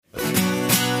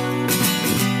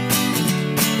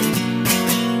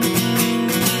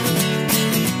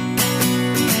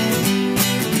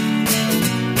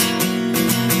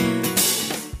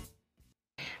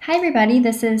everybody.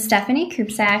 This is Stephanie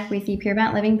Krupsak with the Pure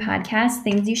Bent Living podcast,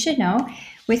 Things You Should Know.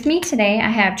 With me today,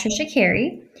 I have Tricia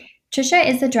Carey. Tricia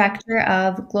is the Director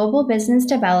of Global Business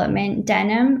Development,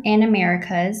 Denim and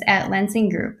Americas at Lenzing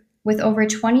Group. With over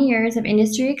 20 years of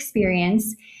industry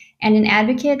experience and an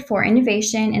advocate for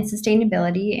innovation and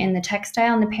sustainability in the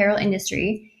textile and apparel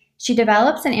industry, she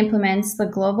develops and implements the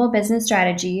global business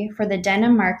strategy for the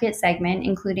denim market segment,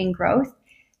 including growth,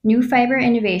 new fiber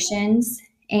innovations,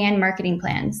 and marketing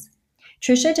plans.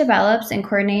 Tricia develops and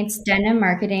coordinates denim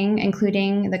marketing,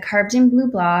 including the Carbs in Blue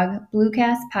blog,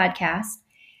 Bluecast podcast,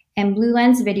 and Blue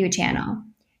Lens video channel.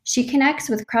 She connects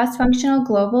with cross-functional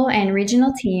global and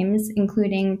regional teams,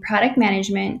 including product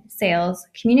management, sales,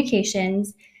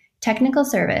 communications, technical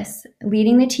service,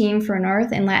 leading the team for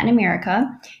North and Latin America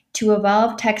to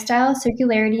evolve textile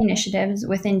circularity initiatives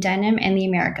within denim and the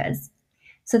Americas.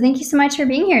 So thank you so much for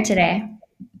being here today.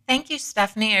 Thank you,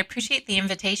 Stephanie. I appreciate the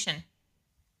invitation.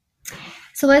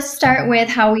 So let's start with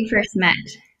how we first met.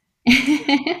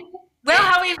 Well,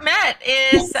 how we've met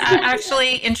is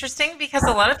actually interesting because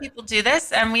a lot of people do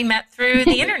this, and we met through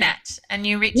the internet. And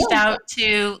you reached out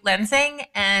to Lenzing,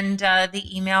 and the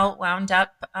email wound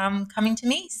up coming to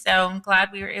me. So I'm glad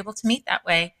we were able to meet that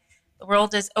way. The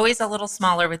world is always a little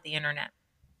smaller with the internet.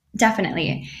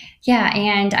 Definitely. Yeah.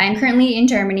 And I'm currently in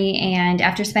Germany. And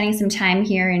after spending some time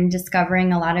here and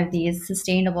discovering a lot of these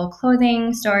sustainable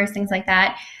clothing stores, things like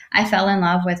that, I fell in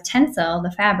love with Tencel,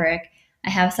 the fabric. I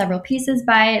have several pieces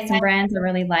by it, some brands I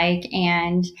really like.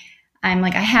 And I'm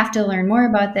like, I have to learn more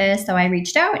about this. So I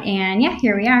reached out and yeah,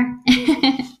 here we are.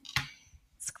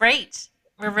 It's great.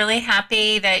 We're really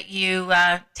happy that you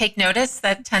take notice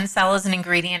that Tencel is an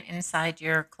ingredient inside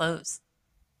your clothes.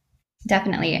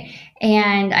 Definitely.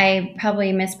 And I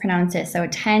probably mispronounced it. So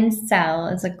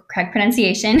Tencel is the correct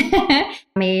pronunciation.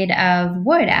 Made of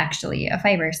wood, actually, a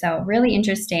fiber. So really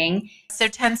interesting. So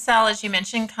Tencel, as you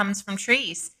mentioned, comes from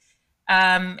trees.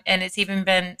 And it's even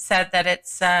been said that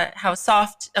it's how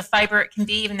soft a fiber it can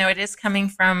be, even though it is coming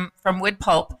from wood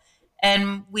pulp.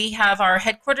 And we have our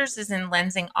headquarters is in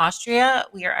Lenzing, Austria.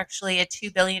 We are actually a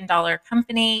 $2 billion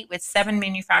company with 7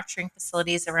 manufacturing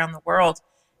facilities around the world.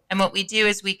 And what we do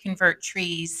is we convert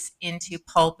trees into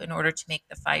pulp in order to make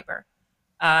the fiber.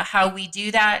 How we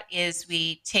do that is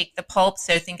we take the pulp,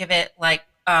 so think of it like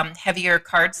heavier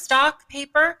cardstock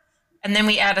paper, and then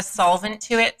we add a solvent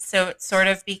to it, so it sort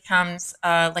of becomes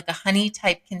like a honey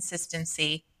type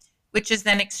consistency, which is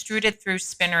then extruded through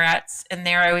spinnerets. And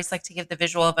there I always like to give the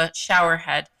visual of a shower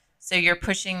head. So you're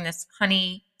pushing this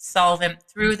honey solvent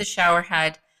through the shower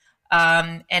head.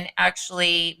 And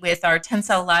actually with our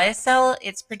Tencel lyocell,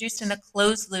 it's produced in a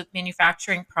closed loop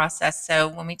manufacturing process. So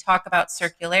when we talk about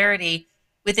circularity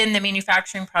within the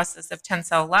manufacturing process of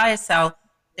Tencel lyocell,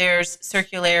 there's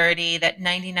circularity that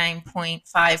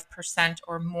 99.5%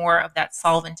 or more of that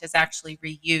solvent is actually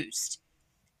reused.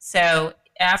 So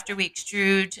after we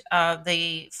extrude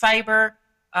the fiber,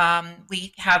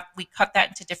 we cut that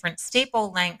into different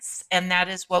staple lengths, and that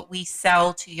is what we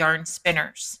sell to yarn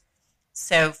spinners.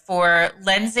 So for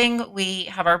Lenzing, we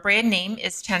have our brand name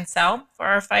is Tencel for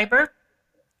our fiber.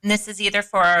 And this is either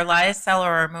for our lyocell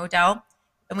or our modal.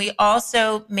 And we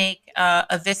also make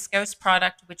a viscose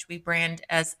product, which we brand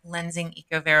as Lenzing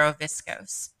EcoVero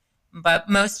Viscose. But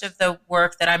most of the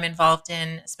work that I'm involved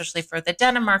in, especially for the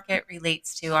denim market,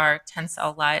 relates to our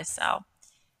Tencel lyocell.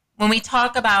 When we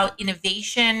talk about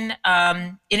innovation,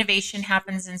 innovation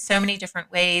happens in so many different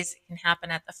ways. It can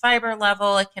happen at the fiber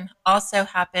level. It can also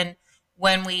happen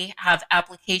when we have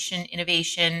application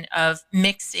innovation of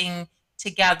mixing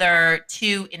together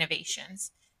two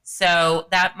innovations. So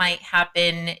that might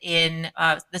happen in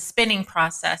the spinning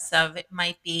process of it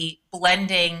might be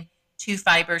blending two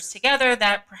fibers together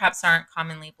that perhaps aren't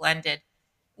commonly blended.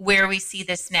 Where we see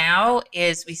this now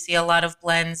is we see a lot of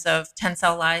blends of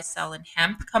Tencel lyocell and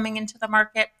hemp coming into the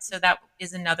market. So that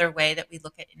is another way that we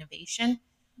look at innovation.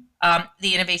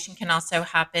 The innovation can also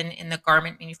happen in the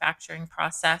garment manufacturing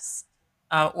process.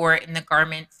 Or in the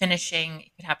garment finishing,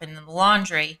 it could happen in the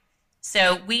laundry.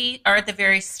 So we are at the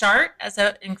very start as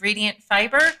an ingredient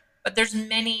fiber, but there's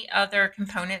many other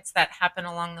components that happen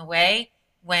along the way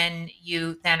when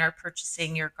you then are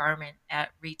purchasing your garment at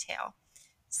retail.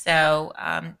 So,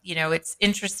 it's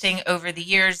interesting over the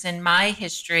years in my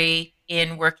history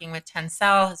in working with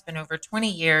Tencel has been over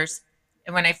 20 years.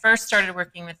 And when I first started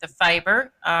working with the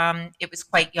fiber, it was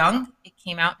quite young. It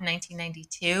came out in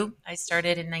 1992. I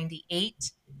started in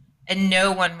 98, and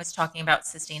no one was talking about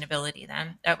sustainability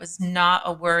then. That was not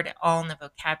a word at all in the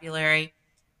vocabulary.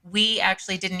 We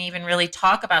actually didn't even really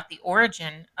talk about the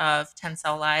origin of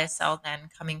Tencel lyocell then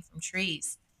coming from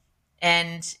trees.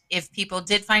 And if people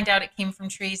did find out it came from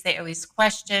trees, they always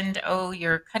questioned, oh,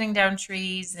 you're cutting down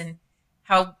trees and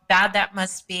how bad that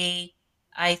must be.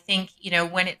 I think,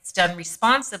 when it's done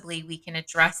responsibly, we can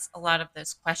address a lot of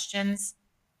those questions.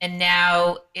 And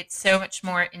now it's so much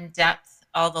more in depth,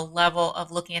 all the level of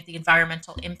looking at the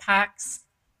environmental impacts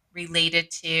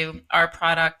related to our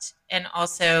product. And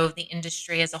also, the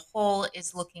industry as a whole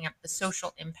is looking at the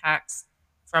social impacts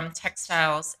from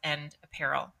textiles and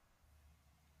apparel.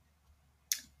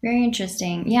 Very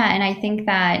interesting. Yeah, and I think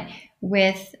that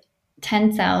with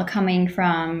Tencel coming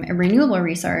from a renewable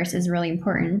resource is really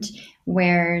important,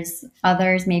 whereas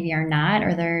others maybe are not,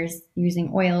 or there's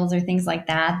using oils or things like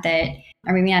that that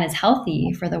are maybe not as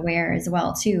healthy for the wearer as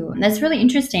well too. And that's really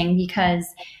interesting because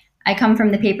I come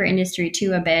from the paper industry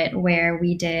too a bit, where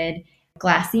we did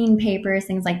glassine papers,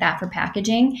 things like that for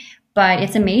packaging. But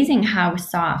it's amazing how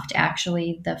soft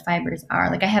actually the fibers are.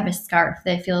 Like I have a scarf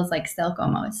that feels like silk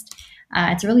almost.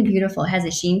 It's really beautiful. It has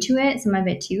a sheen to it, some of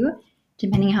it too,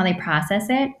 depending how they process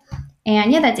it.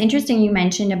 And yeah, that's interesting you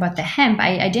mentioned about the hemp.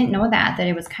 I didn't know that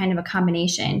it was kind of a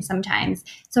combination sometimes.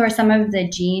 So are some of the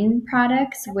jean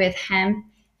products with hemp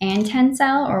and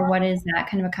Tencel, or what is that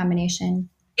kind of a combination?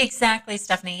 Exactly,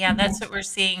 Stephanie. Yeah, Okay. that's what we're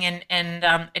seeing. And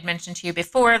I'd mentioned to you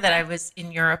before that I was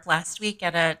in Europe last week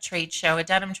at a trade show, a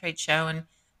denim trade show, and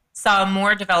saw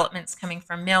more developments coming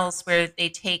from mills where they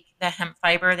take the hemp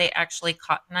fiber, they actually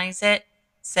cottonize it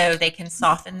so they can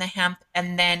soften the hemp.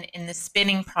 And then in the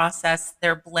spinning process,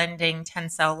 they're blending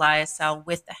tencel lyocell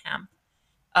with the hemp.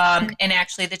 And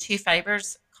actually, the two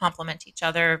fibers complement each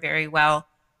other very well.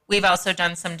 We've also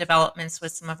done some developments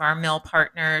with some of our mill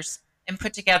partners and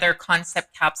put together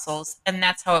concept capsules. And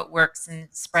that's how it works in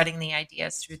spreading the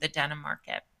ideas through the denim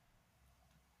market.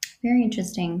 Very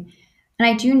interesting. And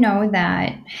I do know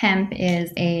that hemp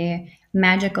is a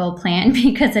magical plant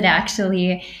because it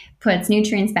actually puts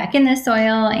nutrients back in the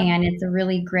soil and it's a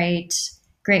really great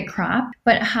crop.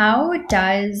 But how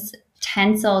does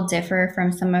Tencel differ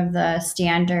from some of the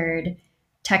standard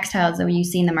textiles that you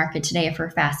see in the market today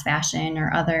for fast fashion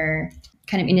or other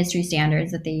kind of industry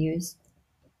standards that they use?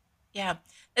 Yeah,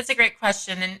 that's a great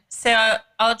question. And so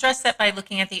I'll address that by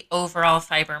looking at the overall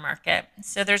fiber market.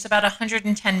 So there's about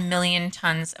 110 million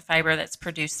tons of fiber that's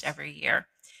produced every year.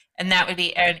 And that would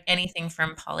be anything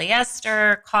from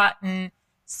polyester, cotton,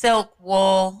 silk,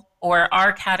 wool, or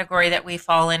our category that we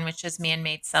fall in, which is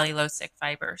man-made cellulosic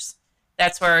fibers.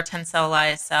 That's where our Tencel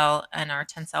lyocell and our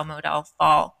Tencel modal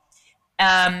fall.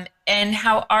 And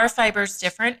how our fiber is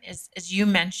different is, as you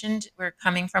mentioned, we're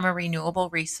coming from a renewable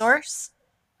resource.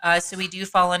 So we do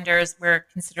fall under, as we're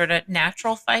considered a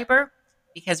natural fiber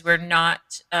because we're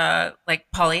not like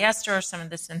polyester or some of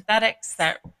the synthetics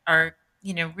that are,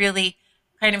 really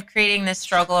kind of creating this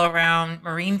struggle around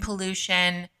marine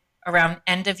pollution, around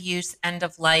end of use, end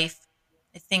of life.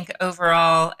 I think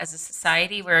overall, as a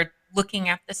society, we're looking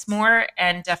at this more,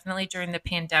 and definitely during the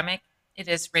pandemic, it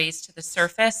is raised to the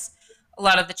surface a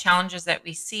lot of the challenges that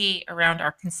we see around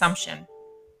our consumption.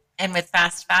 And with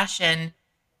fast fashion,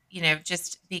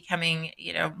 just becoming,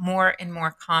 more and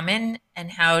more common,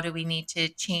 and how do we need to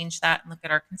change that and look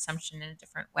at our consumption in a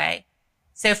different way.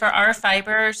 So for our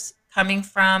fibers coming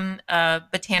from a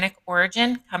botanic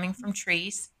origin, coming from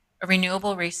trees, a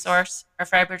renewable resource, our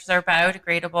fibers are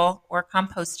biodegradable or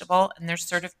compostable, and there's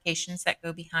certifications that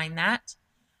go behind that.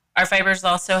 Our fibers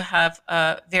also have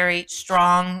a very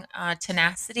strong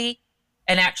tenacity,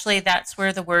 and actually, that's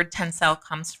where the word tencel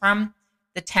comes from.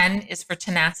 The ten is for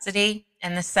tenacity,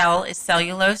 and the cell is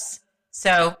cellulose.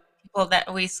 So people, that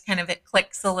always kind of, it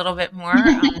clicks a little bit more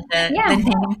on the Yeah.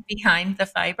 name behind the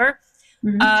fiber.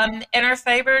 Mhm. And our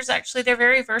fibers, actually, they're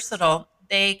very versatile.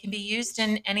 They can be used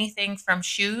in anything from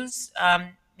shoes.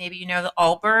 Maybe the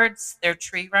Allbirds, their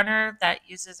tree runner that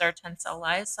uses our tencel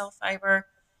lyocell fiber.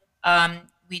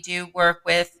 We do work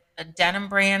with denim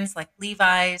brands like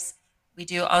Levi's. We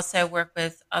do also work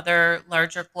with other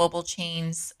larger global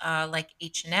chains like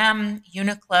H&M,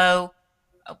 Uniqlo.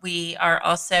 We are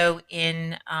also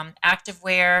in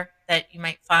activewear that you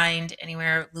might find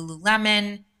anywhere,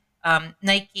 Lululemon,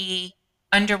 Nike,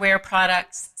 underwear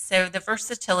products. So the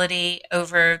versatility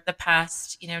over the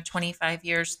past, 25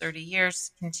 years, 30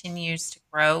 years continues to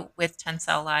grow with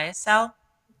Tencel lyocell.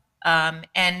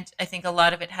 And I think a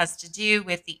lot of it has to do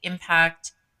with the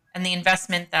impact and the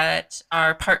investment that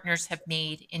our partners have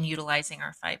made in utilizing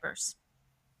our fibers.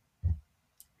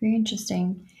 Very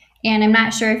interesting. And I'm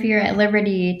not sure if you're at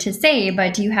liberty to say,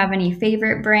 but do you have any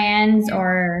favorite brands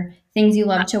or things you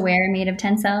love to wear made of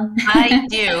Tencel? I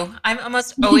do. I'm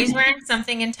almost always wearing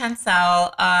something in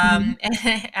Tencel.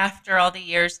 Mhm. After all the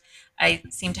years, I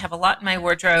seem to have a lot in my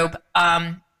wardrobe.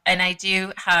 And I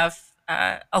do have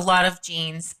a lot of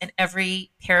jeans, and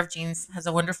every pair of jeans has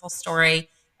a wonderful story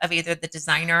of either the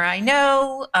designer I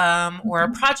know or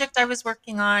a project I was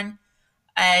working on.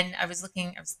 And I was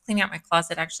cleaning out my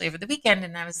closet actually over the weekend,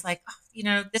 and I was like,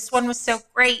 oh, this one was so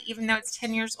great, even though it's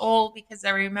 10 years old, because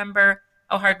I remember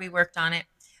how hard we worked on it.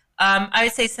 I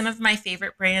would say some of my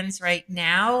favorite brands right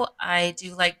now, I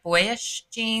do like Boyish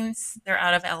jeans. They're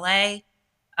out of LA.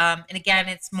 And again,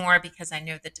 it's more because I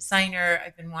know the designer.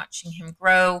 I've been watching him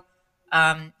grow.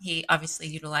 He obviously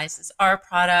utilizes our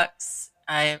products.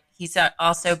 He's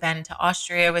also been to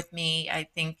Austria with me. I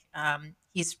think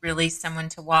he's really someone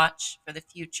to watch for the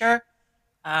future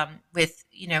with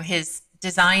his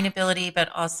design ability, but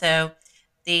also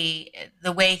the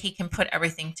the way he can put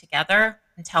everything together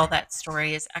and tell that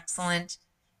story is excellent.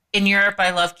 In Europe,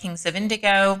 I love Kings of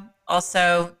Indigo.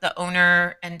 Also, the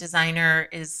owner and designer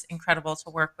is incredible to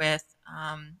work with.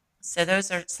 So those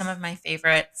are some of my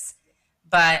favorites.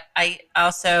 But I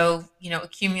also,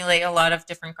 accumulate a lot of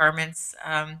different garments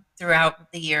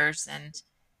throughout the years,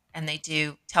 and they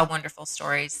do tell wonderful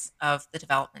stories of the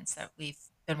developments that we've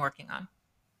been working on.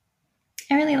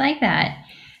 I really like that.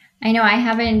 I know I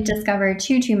haven't discovered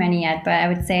too many yet, but I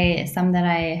would say some that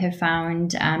I have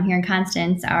found here in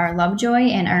Constance are Lovejoy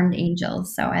and Armed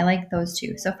Angels. So I like those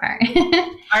two so far.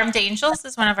 Armed Angels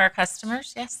is one of our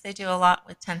customers. Yes, they do a lot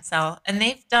with Tencel, and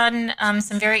they've done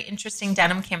some very interesting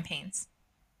denim campaigns.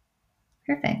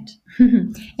 Perfect.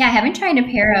 Yeah, I haven't tried a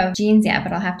pair of jeans yet,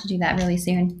 but I'll have to do that really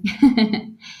soon.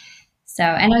 So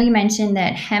I know you mentioned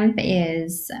that hemp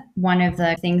is one of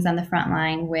the things on the front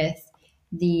line with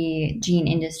the jean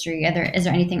industry. Is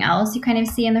there anything else you kind of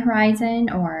see in the horizon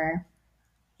or?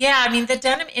 Yeah, I mean, the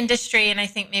denim industry, and I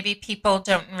think maybe people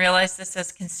don't realize this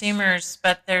as consumers,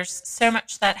 but there's so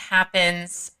much that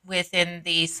happens within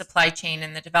the supply chain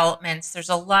and the developments. There's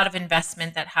a lot of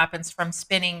investment that happens from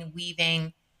spinning,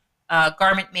 weaving,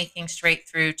 garment making straight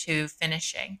through to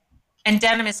finishing. And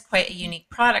denim is quite a unique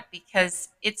product because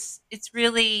it's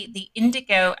really the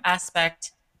indigo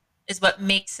aspect is what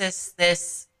makes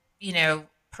this,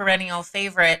 perennial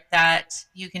favorite that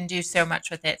you can do so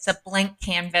much with it. It's a blank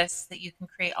canvas that you can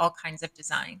create all kinds of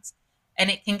designs. And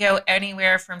it can go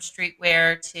anywhere from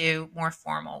streetwear to more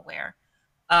formal wear.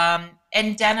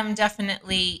 And denim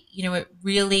definitely, it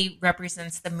really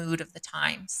represents the mood of the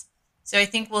times. So I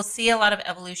think we'll see a lot of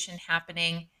evolution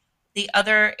happening. The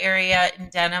other area in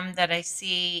denim that I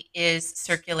see is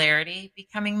circularity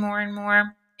becoming more and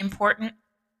more important.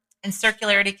 And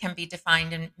circularity can be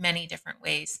defined in many different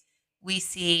ways. We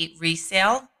see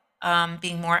resale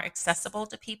being more accessible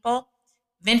to people.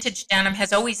 Vintage denim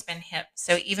has always been hip.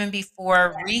 So even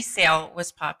before resale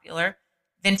was popular,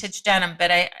 vintage denim,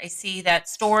 but I see that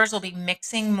stores will be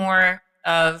mixing more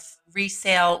of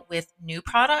resale with new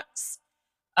products.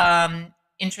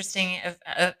 Interesting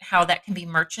of how that can be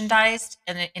merchandised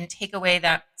and take away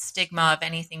that stigma of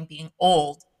anything being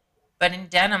old. But in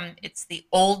denim, it's the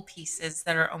old pieces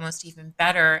that are almost even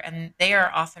better, and they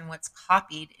are often what's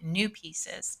copied in new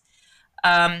pieces.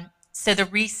 So the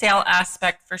resale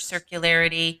aspect for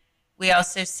circularity, we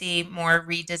also see more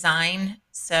redesign.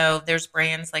 So there's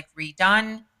brands like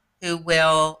Redone who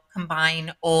will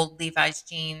combine old Levi's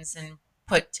jeans and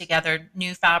put together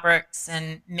new fabrics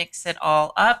and mix it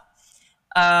all up.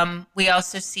 We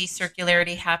also see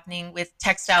circularity happening with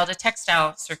textile to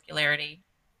textile circularity.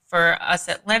 For us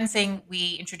at Lenzing,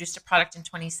 we introduced a product in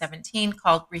 2017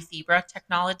 called Refibra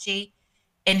technology.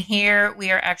 And here we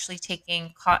are actually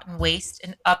taking cotton waste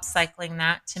and upcycling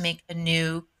that to make a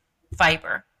new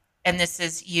fiber. And this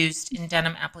is used in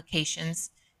denim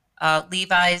applications.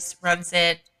 Levi's runs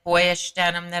it, Boyish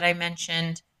denim that I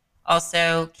mentioned,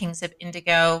 also Kings of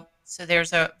Indigo. So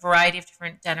there's a variety of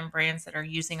different denim brands that are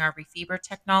using our Refibra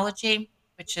technology,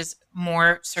 which is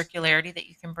more circularity that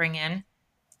you can bring in.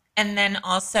 And then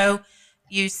also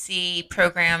you see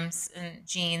programs and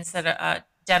jeans that are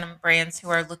denim brands who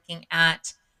are looking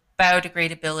at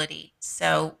biodegradability.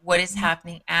 So what is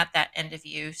happening at that end of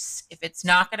use? If it's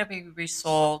not going to be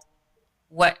resold,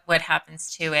 what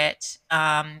happens to it?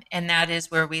 And that is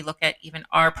where we look at even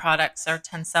our products, our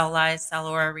Tencel,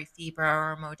 Cellora,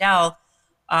 Refibra, or Model,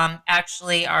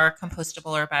 actually are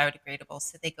compostable or biodegradable,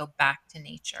 so they go back to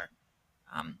nature.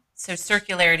 So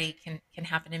circularity can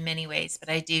happen in many ways, but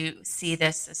I do see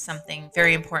this as something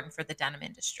very important for the denim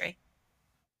industry.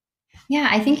 Yeah,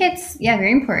 I think it's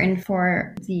very important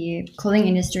for the clothing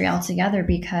industry altogether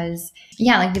because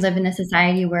like we live in a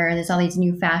society where there's all these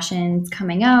new fashions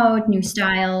coming out, new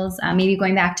styles, maybe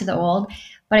going back to the old.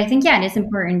 But I think it is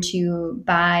important to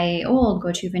buy old,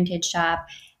 go to a vintage shop,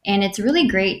 and it's really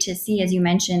great to see, as you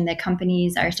mentioned, that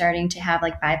companies are starting to have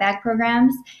like buyback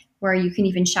programs where you can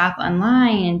even shop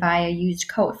online and buy a used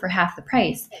coat for half the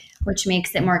price, which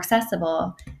makes it more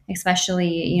accessible,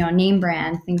 especially, name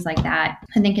brand, things like that.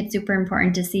 I think it's super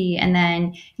important to see. And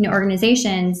then,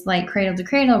 organizations like Cradle to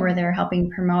Cradle, where they're helping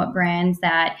promote brands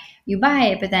that you buy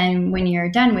it, but then when you're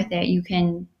done with it, you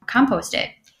can compost it,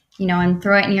 and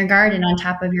throw it in your garden on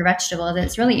top of your vegetables.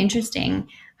 It's really interesting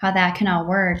how that can all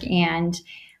work. And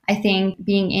I think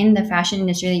being in the fashion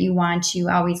industry, that you want to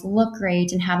always look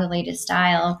great and have the latest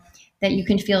style, that you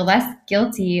can feel less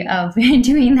guilty of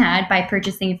doing that by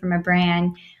purchasing from a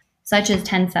brand such as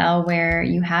Tencel, where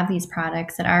you have these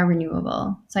products that are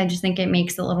renewable. So I just think it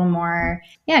makes it a little more,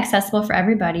 accessible for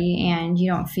everybody, and you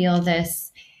don't feel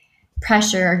this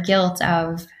pressure or guilt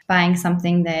of buying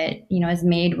something that, is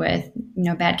made with,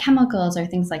 bad chemicals or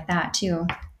things like that too.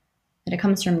 That it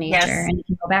comes from nature Yes, and you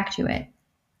can go back to it.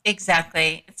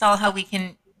 exactly. It's all how we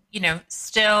can,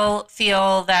 still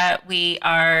feel that we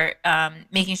are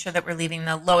making sure that we're leaving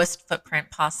the lowest footprint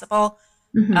possible.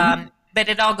 Mm-hmm. But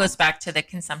it all goes back to the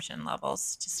consumption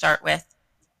levels to start with.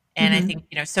 And I Mm-hmm.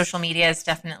 think, social media has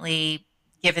definitely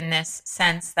given this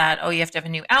sense that, oh, you have to have a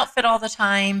new outfit all the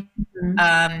time.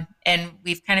 Mm-hmm. And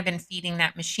we've kind of been feeding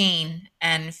that machine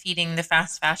and feeding the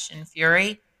fast fashion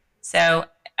fury. So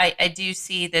I do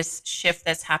see this shift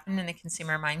that's happened in the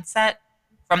consumer mindset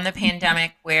from the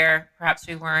pandemic, where perhaps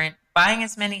we weren't buying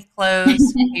as many clothes.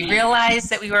 We realized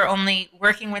that we were only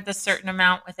working with a certain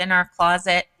amount within our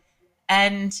closet.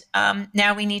 And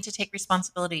now we need to take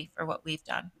responsibility for what we've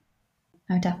done.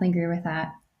 I would definitely agree with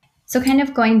that. So, kind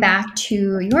of going back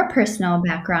to your personal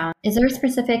background, is there a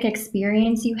specific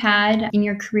experience you had in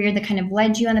your career that kind of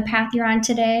led you on the path you're on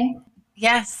today?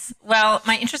 Yes. Well,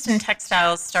 my interest in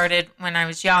textiles started when I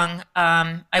was young.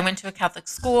 I went to a Catholic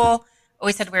school,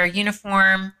 always had to wear a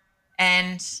uniform,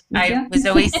 and Me I too. was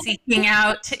always seeking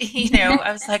out,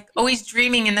 I was like always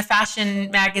dreaming in the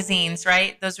fashion magazines,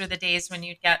 right? Those were the days when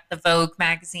you'd get the Vogue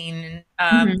magazine in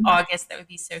Hmm. August that would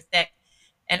be so thick,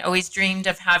 and always dreamed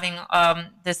of having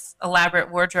this elaborate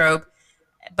wardrobe.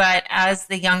 But as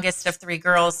the youngest of three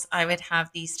girls, I would have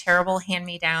these terrible hand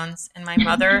me downs. And my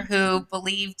mother, who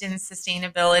believed in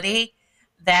sustainability,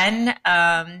 then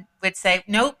would say,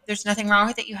 nope, there's nothing wrong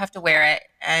with it. You have to wear it.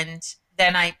 And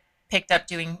then I picked up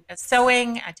doing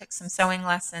sewing. I took some sewing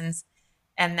lessons,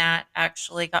 and that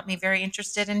actually got me very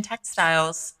interested in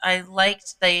textiles. I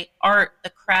liked the art, the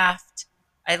craft.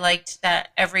 I liked that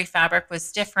every fabric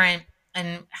was different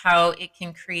and how it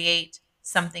can create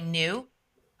something new.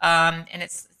 And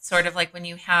it's sort of like when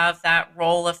you have that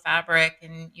roll of fabric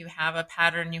and you have a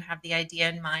pattern, you have the idea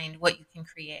in mind, what you can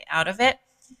create out of it.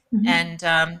 Hmm.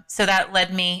 And so that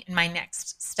led me in my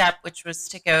next step, which was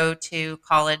to go to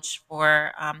college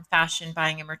for fashion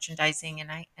buying and merchandising.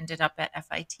 And I ended up at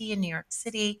FIT in New York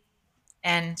City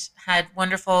and had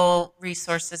wonderful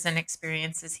resources and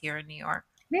experiences here in New York.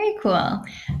 Very cool.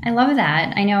 I love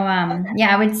that. I know,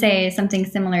 I would say something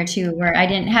similar too, where I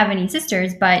didn't have any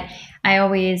sisters, but I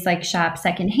always like shop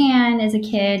secondhand as a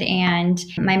kid. And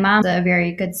my mom's a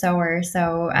very good sewer.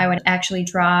 So I would actually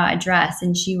draw a dress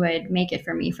and she would make it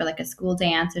for me for like a school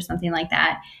dance or something like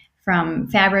that from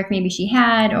fabric maybe she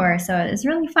had, or so it was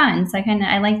really fun. So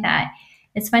I like that.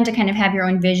 It's fun to kind of have your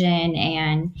own vision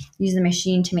and use the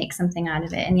machine to make something out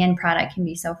of it. And the end product can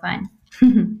be so fun.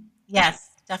 Yes,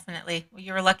 definitely. Well,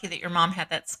 you were lucky that your mom had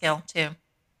that skill too.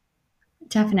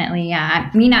 Definitely, yeah.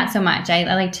 Me, not so much. I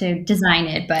like to design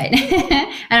it, but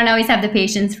I don't always have the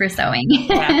patience for sewing.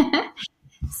 Yeah.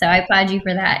 So I applaud you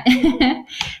for that.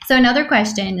 So another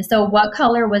question. So what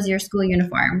color was your school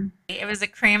uniform? It was a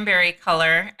cranberry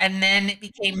color, and then it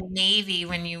became navy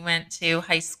when you went to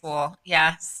high school.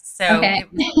 Yes. So Okay. it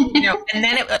was, and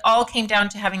then it all came down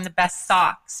to having the best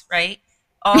socks, right?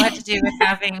 All had to do with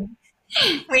having,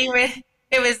 we would,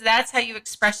 it was, that's how you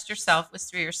expressed yourself was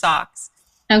through your socks.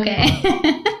 Okay.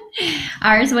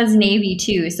 Ours was navy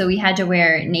too. So we had to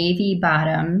wear navy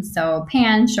bottoms, so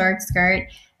pants, short skirt,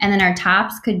 and then our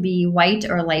tops could be white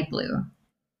or light blue.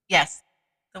 Yes.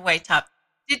 The white top.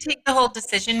 Did take the whole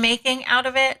decision making out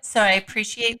of it. So I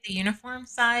appreciate the uniform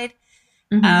side.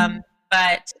 Um, Hmm.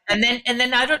 but and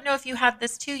then I don't know if you had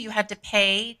this too. You had to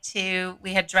pay to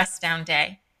we had dress down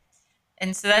day.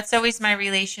 And so that's always my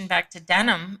relation back to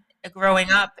denim.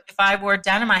 Growing up, if I wore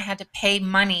denim, I had to pay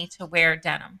money to wear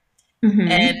denim.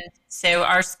 And Hmm. so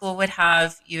our school would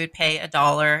have you would pay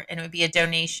 $1 and it would be a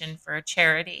donation for a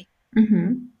charity.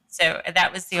 Hmm. So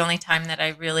that was the only time that I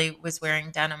really was wearing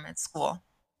denim at school.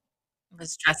 It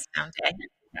was dress down day.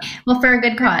 Yeah. Well, for a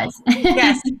good cause.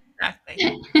 Yes,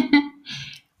 exactly.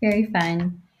 Very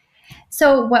fun.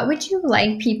 So, what would you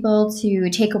like people to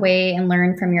take away and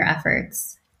learn from your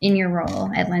efforts in your role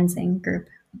at Lenzing Group?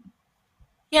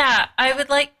 Yeah, I would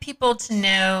like people to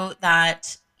know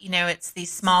that, it's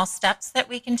these small steps that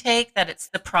we can take, that it's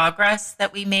the progress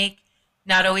that we make,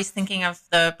 not always thinking of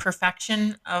the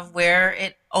perfection of where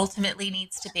it ultimately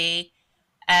needs to be.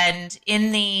 And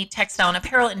in the textile and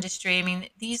apparel industry, I mean,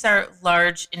 these are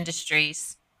large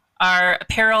industries. Our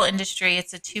apparel industry,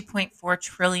 it's a $2.4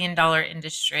 trillion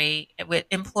industry with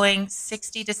employing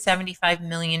 60 to 75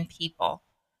 million people.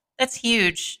 That's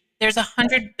huge. There's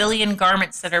 100 billion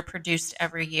garments that are produced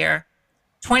every year,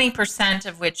 20%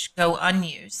 of which go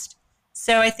unused.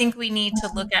 So I think we need to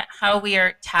look at how we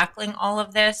are tackling all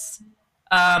of this,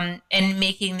 and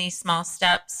making these small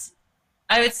steps.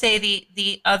 I would say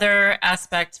the other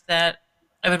aspect that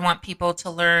I would want people to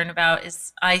learn about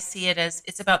is I see it as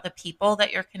it's about the people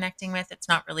that you're connecting with. It's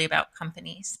not really about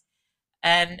companies.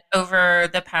 And over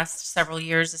the past several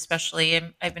years, especially,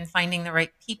 I've been finding the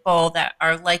right people that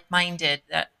are like minded,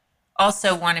 that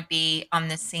also want to be on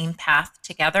the same path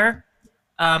together.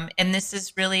 And this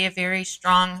is really a very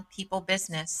strong people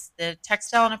business. The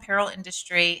textile and apparel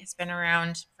industry has been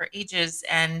around for ages,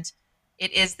 and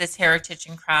it is this heritage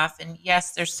and craft. And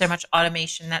yes, there's so much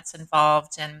automation that's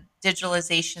involved and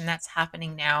digitalization that's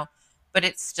happening now, but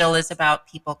it still is about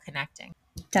people connecting.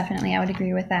 Definitely, I would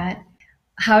agree with that.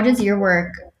 How does your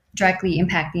work directly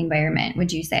impact the environment,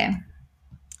 would you say?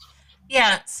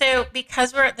 Yeah, so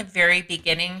because we're at the very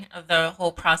beginning of the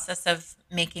whole process of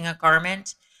making a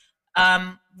garment,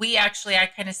 we actually, I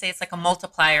kind of say it's like a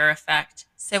multiplier effect.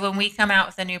 So when we come out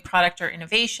with a new product or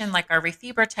innovation, like our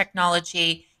refiber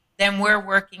technology, then we're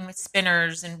working with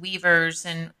spinners and weavers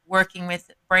and working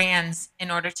with brands in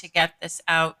order to get this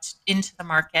out into the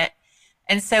market.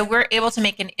 And so we're able to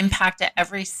make an impact at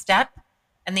every step.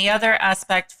 And the other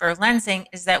aspect for Lenzing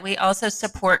is that we also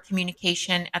support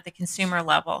communication at the consumer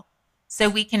level. So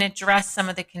we can address some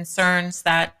of the concerns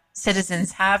that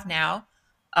citizens have now,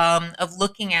 of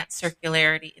looking at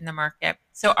circularity in the market.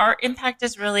 So our impact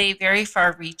is really very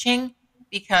far reaching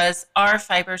because our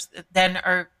fibers then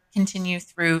are continue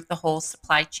through the whole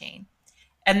supply chain.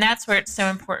 And that's where it's so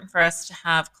important for us to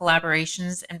have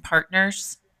collaborations and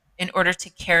partners in order to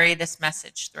carry this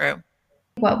message through.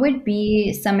 What would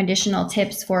be some additional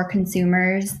tips for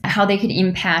consumers, how they could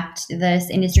impact this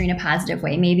industry in a positive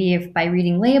way? Maybe if by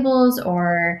reading labels,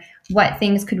 or what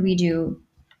things could we do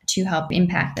to help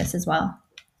impact this as well?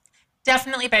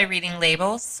 Definitely by reading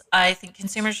labels. I think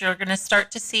consumers are going to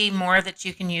start to see more that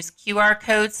you can use QR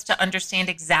codes to understand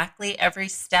exactly every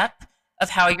step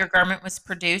of how your garment was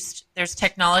produced. There's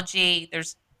technology,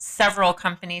 there's several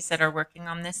companies that are working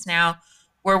on this now.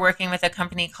 We're working with a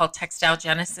company called Textile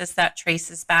Genesis that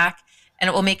traces back, and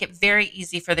it will make it very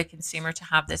easy for the consumer to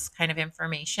have this kind of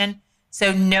information.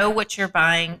 So know what you're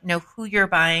buying, know who you're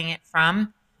buying it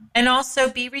from, and also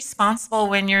be responsible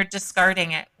when you're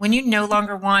discarding it. When you no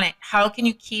longer want it, how can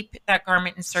you keep that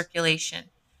garment in circulation?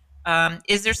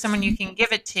 Is there someone you can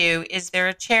give it to? Is there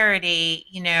a charity?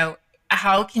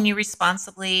 How can you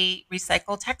responsibly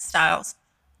recycle textiles?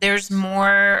 There's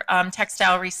more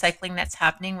textile recycling that's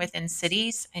happening within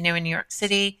cities. I know in New York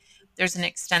City, there's an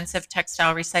extensive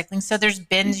textile recycling. So there's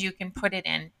bins you can put it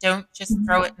in. Don't just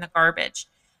throw it in the garbage.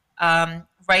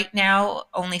 Right now,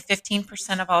 only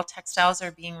 15% of all textiles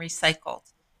are being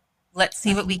recycled. Let's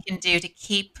see what we can do to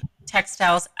keep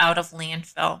textiles out of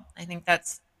landfill. I think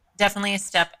that's definitely a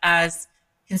step as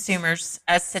consumers,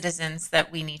 as citizens,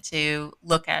 that we need to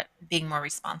look at being more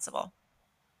responsible.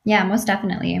 Yeah, most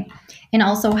definitely. And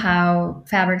also how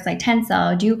fabrics like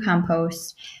Tencel do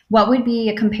compost. What would be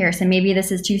a comparison? Maybe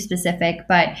this is too specific,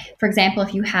 but for example,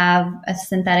 if you have a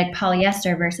synthetic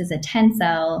polyester versus a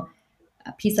Tencel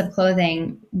piece of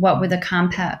clothing, what would the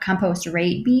compost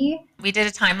rate be? We did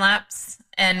a time lapse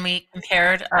and we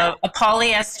compared a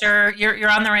polyester. You're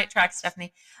on the right track,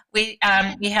 Stephanie. We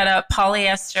had a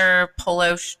polyester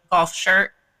polo golf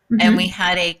shirt, and we Mm-hmm.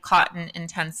 had a cotton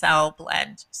and tencel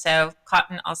blend. So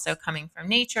cotton also coming from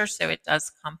nature, so it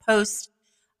does compost.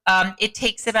 It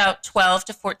takes about 12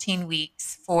 to 14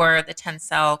 weeks for the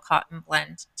tencel cotton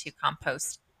blend to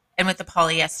compost, and with the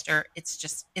polyester,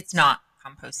 it's not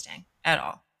composting at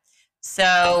all.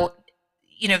 So,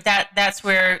 that's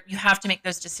where you have to make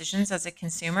those decisions as a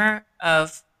consumer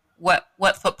of what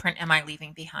footprint am I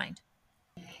leaving behind.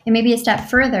 And maybe a step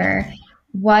further,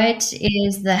 what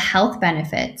is the health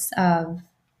benefits of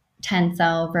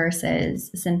Tencel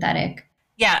versus synthetic?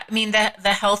 Yeah, I mean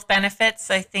the health benefits.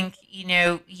 I think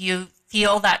you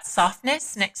feel that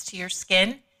softness next to your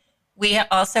skin. We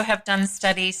also have done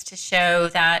studies to show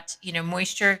that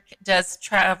moisture does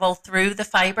travel through the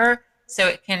fiber, so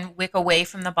it can wick away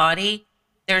from the body.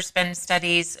 There's been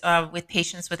studies with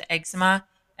patients with eczema,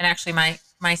 and actually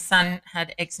my son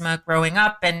had eczema growing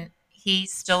up, and he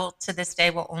still to this day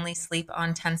will only sleep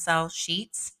on Tencel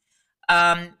sheets,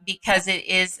 because it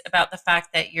is about the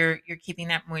fact that you're keeping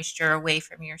that moisture away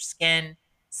from your skin.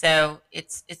 So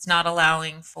it's not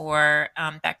allowing for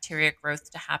bacteria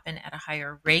growth to happen at a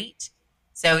higher rate.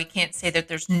 So we can't say that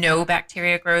there's no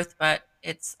bacteria growth, but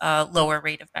it's a lower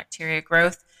rate of bacteria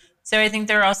growth. So I think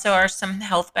there also are some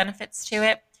health benefits to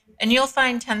it. And you'll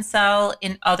find Tencel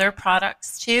in other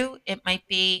products too. It might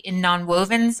be in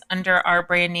nonwovens under our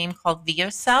brand name called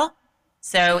VioCell.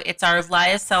 So it's our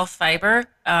lyocell fiber,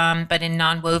 but in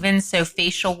nonwovens. So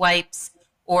facial wipes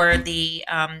or the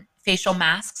facial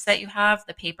masks that you have,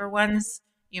 the paper ones,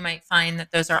 you might find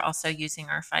that those are also using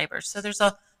our fibers. So there's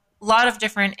a lot of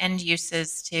different end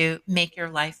uses to make your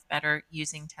life better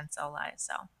using Tencel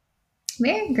lyocell.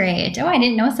 Very great. Oh, I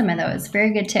didn't know some of those.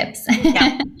 Very good tips.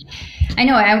 Yeah, I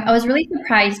know. I was really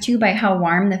surprised too by how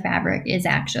warm the fabric is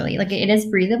actually. Like it is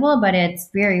breathable, but it's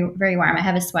very, very warm. I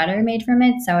have a sweater made from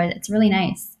it, so it's really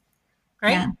nice.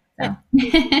 Yeah. great. So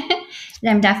Good.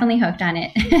 I'm definitely hooked on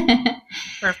it.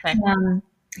 Perfect. um,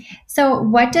 so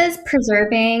what does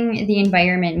preserving the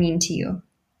environment mean to you?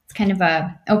 It's kind of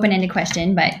a open-ended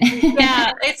question, but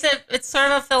Yeah, it's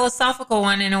sort of a philosophical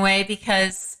one in a way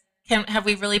because have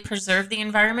we really preserved the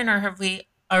environment or have we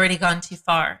already gone too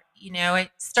far? I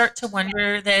start to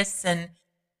wonder this, and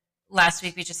last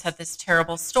week we just had this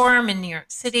terrible storm in New York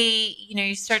City.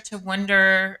 You start to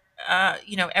wonder,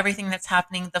 everything that's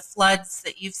happening, the floods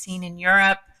that you've seen in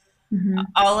Europe, Mhm.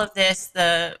 all of this,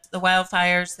 the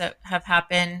wildfires that have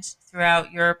happened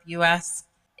throughout Europe, US,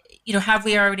 have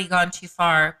we already gone too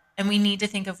far? And we need to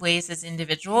think of ways as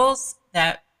individuals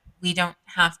that we don't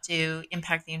have to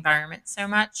impact the environment so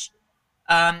much.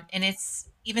 And it's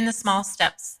even the small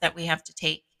steps that we have to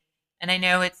take. And I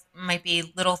know it might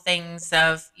be little things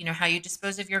of, how you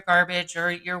dispose of your garbage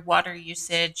or your water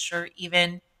usage or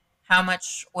even how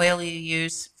much oil you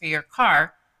use for your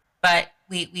car. But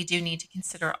we do need to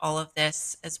consider all of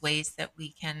this as ways that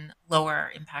we can lower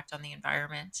our impact on the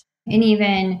environment. And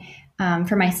even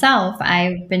for myself,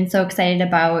 I've been so excited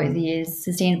about these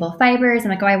sustainable fibers. I'm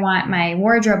like, oh, I want my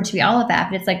wardrobe to be all of that.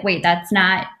 But it's like, wait, that's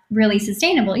not really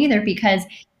sustainable either because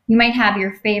you might have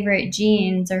your favorite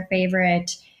jeans or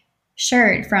favorite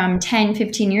shirt from 10,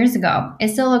 15 years ago. It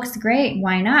still looks great.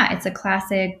 Why not? It's a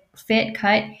classic fit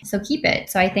cut. So keep it.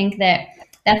 So I think that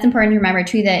that's important to remember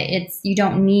too, that you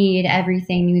don't need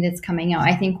everything new that's coming out.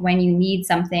 I think when you need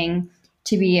something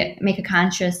to make a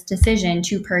conscious decision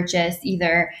to purchase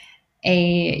either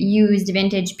a used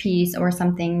vintage piece or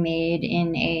something made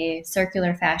in a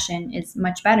circular fashion is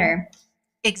much better.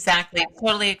 Exactly.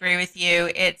 Totally agree with you.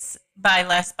 It's buy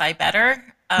less, buy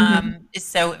better, Mhm. is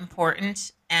so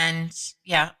important. And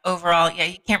yeah, overall, yeah,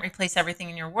 you can't replace everything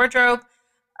in your wardrobe.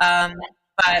 Um,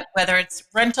 but whether it's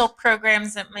rental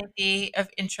programs that might be of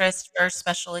interest for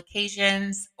special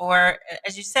occasions, or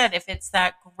as you said, if it's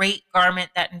that great garment,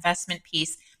 that investment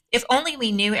piece, if only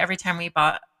we knew every time we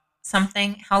bought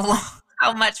something how long,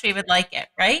 how much we would like it,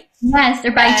 right? Yes,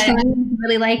 or buy two, And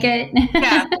really like yeah,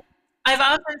 it. I've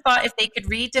often thought if they could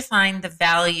redefine the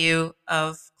value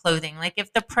of clothing, like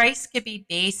if the price could be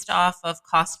based off of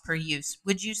cost per use,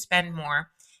 would you spend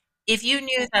more? If you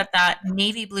knew that that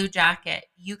navy blue jacket,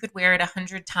 you could wear it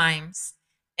 100 times,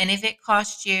 and if it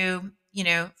cost you,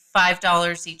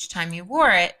 $5 each time you wore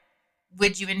it,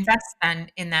 would you invest then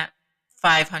in that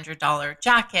 $500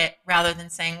 jacket rather than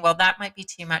saying, well, that might be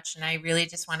too much, and I really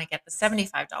just want to get the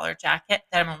 $75 jacket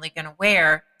that I'm only going to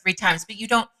wear 3 times? But you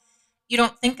don't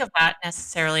think of that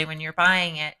necessarily when you're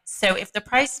buying it. So if the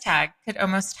price tag could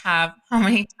almost have how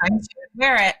many times you would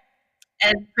wear it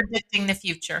and predicting the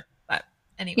future. But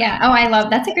anyway, Yeah. Oh, I love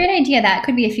that's a great idea. That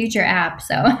could be a future app.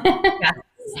 So yes, yeah.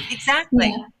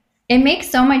 exactly. It makes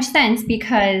so much sense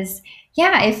because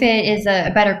yeah, if it is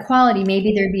a better quality,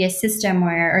 maybe there'd be a system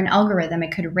where or an algorithm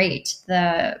it could rate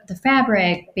the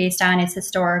fabric based on its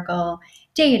historical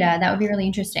data. That would be really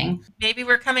interesting. Maybe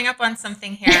we're coming up on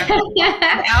something here. An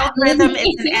Yeah. algorithm,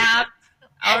 it's an app.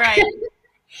 All right.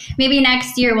 Maybe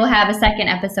next year we'll have a second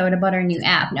episode about our new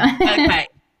app. No. Okay.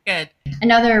 Good.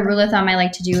 Another rule of thumb I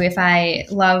like to do if I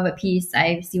love a piece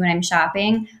I see when I'm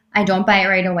shopping, I don't buy it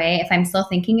right away. If I'm still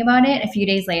thinking about it a few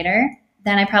days later,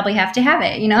 then I probably have to have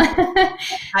it.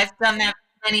 I've done that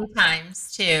many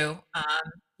times too.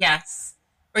 Yes.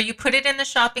 Or you put it in the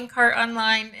shopping cart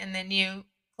online and then you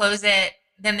close it.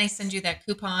 Then they send you that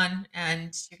coupon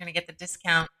and you're going to get the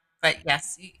discount. But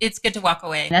yes, it's good to walk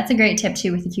away. That's a great tip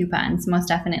too with the coupons, most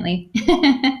definitely.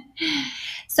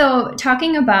 So,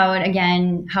 talking about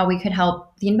again how we could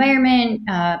help the environment,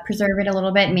 preserve it a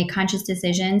little bit, make conscious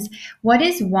decisions. What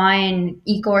is one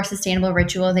eco or sustainable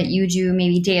ritual that you do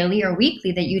maybe daily or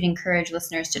weekly that you'd encourage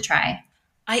listeners to try?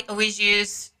 I always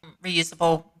use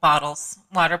reusable bottles,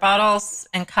 water bottles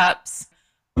and cups.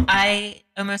 I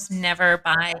almost never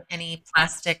buy any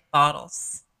plastic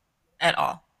bottles at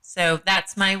all. So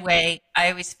that's my way.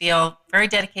 I always feel very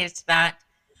dedicated to that,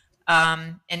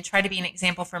 and try to be an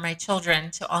example for my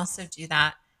children to also do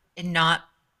that and not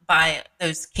buy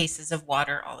those cases of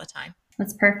water all the time.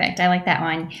 That's perfect. I like that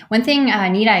one. One thing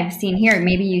neat I've seen here,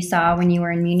 maybe you saw when you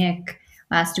were in Munich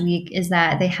last week, is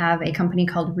that they have a company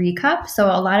called Recup. So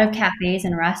a lot of cafes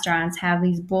and restaurants have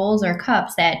these bowls or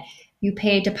cups that you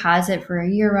pay a deposit for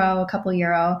a couple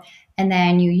euro, and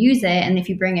then you use it. And if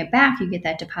you bring it back, you get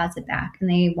that deposit back, and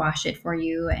they wash it for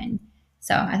you. And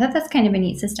so I thought that's kind of a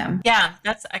neat system. Yeah,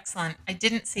 that's excellent. I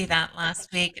didn't see that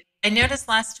last week. I noticed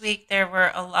last week there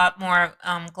were a lot more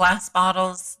glass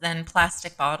bottles than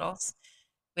plastic bottles,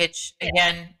 which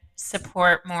again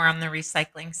support more on the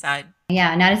recycling side.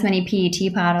 Yeah, not as many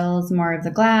PET bottles, more of the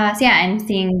glass. Yeah, and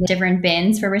seeing the different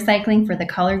bins for recycling for the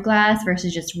colored glass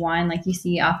versus just one, like you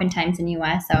see oftentimes in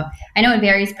US. So I know it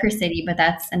varies per city, but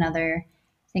that's another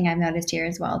thing I've noticed here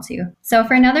as well too. So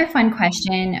for another fun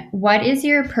question, what is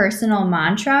your personal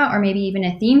mantra or maybe even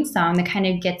a theme song that kind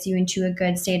of gets you into a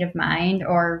good state of mind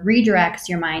or redirects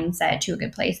your mindset to a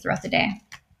good place throughout the day?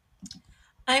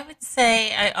 I would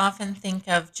say I often think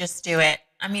of just do it.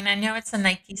 I mean, I know it's a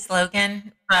Nike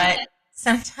slogan, but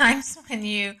sometimes when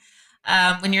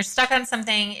you're stuck on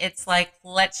something, it's like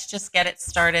let's just get it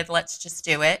started. Let's just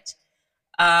do it.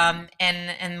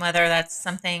 And whether that's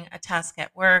something a task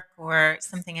at work or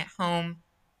something at home,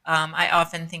 I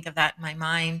often think of that in my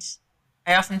mind.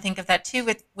 I often think of that too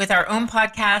with our own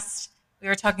podcast. We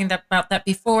were talking about that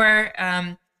before.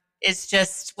 It's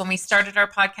just when we started our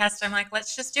podcast, I'm like,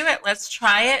 let's just do it. Let's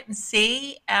try it and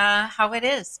see how it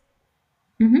is.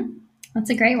 Hmm. That's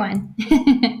a great one.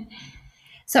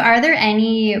 So, are there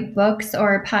any books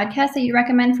or podcasts that you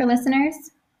recommend for listeners?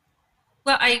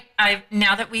 Well, I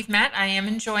now that we've met, I am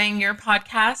enjoying your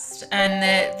podcast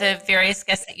and the various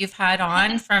guests that you've had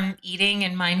on, from eating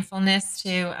and mindfulness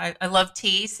to I love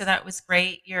tea, so that was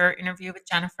great. Your interview with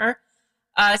Jennifer.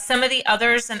 Some of the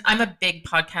others, and I'm a big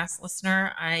podcast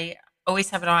listener. I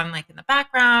always have it on, like in the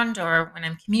background or when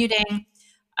I'm commuting.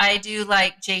 I do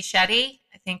like Jay Shetty.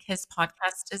 I think his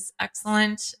podcast is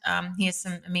excellent. He has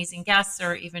some amazing guests,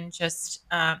 or even just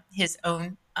his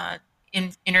own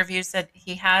interviews that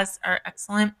he has are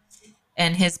excellent.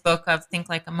 And his book of Think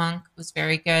Like a Monk was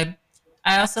very good.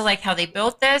 I also like how they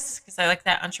built this because I like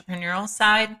that entrepreneurial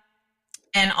side.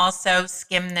 And also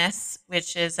Skim This,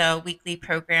 which is a weekly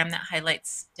program that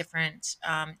highlights different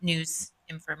news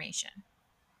information.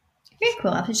 Very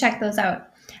cool. I'll have to check those out.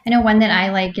 I know one that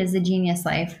I like is The Genius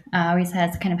Life. Always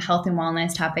has kind of health and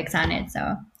wellness topics on it.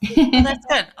 So, Oh, that's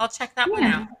good. I'll check that one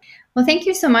yeah. out. Well, thank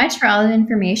you so much for all the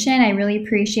information. I really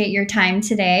appreciate your time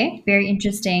today. Very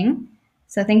interesting.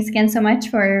 So, thanks again so much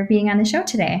for being on the show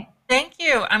today. Thank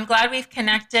you. I'm glad we've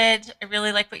connected. I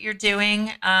really like what you're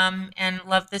doing, and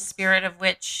love the spirit of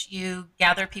which you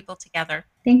gather people together.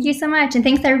 Thank you so much. And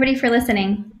thanks everybody for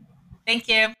listening. Thank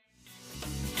you.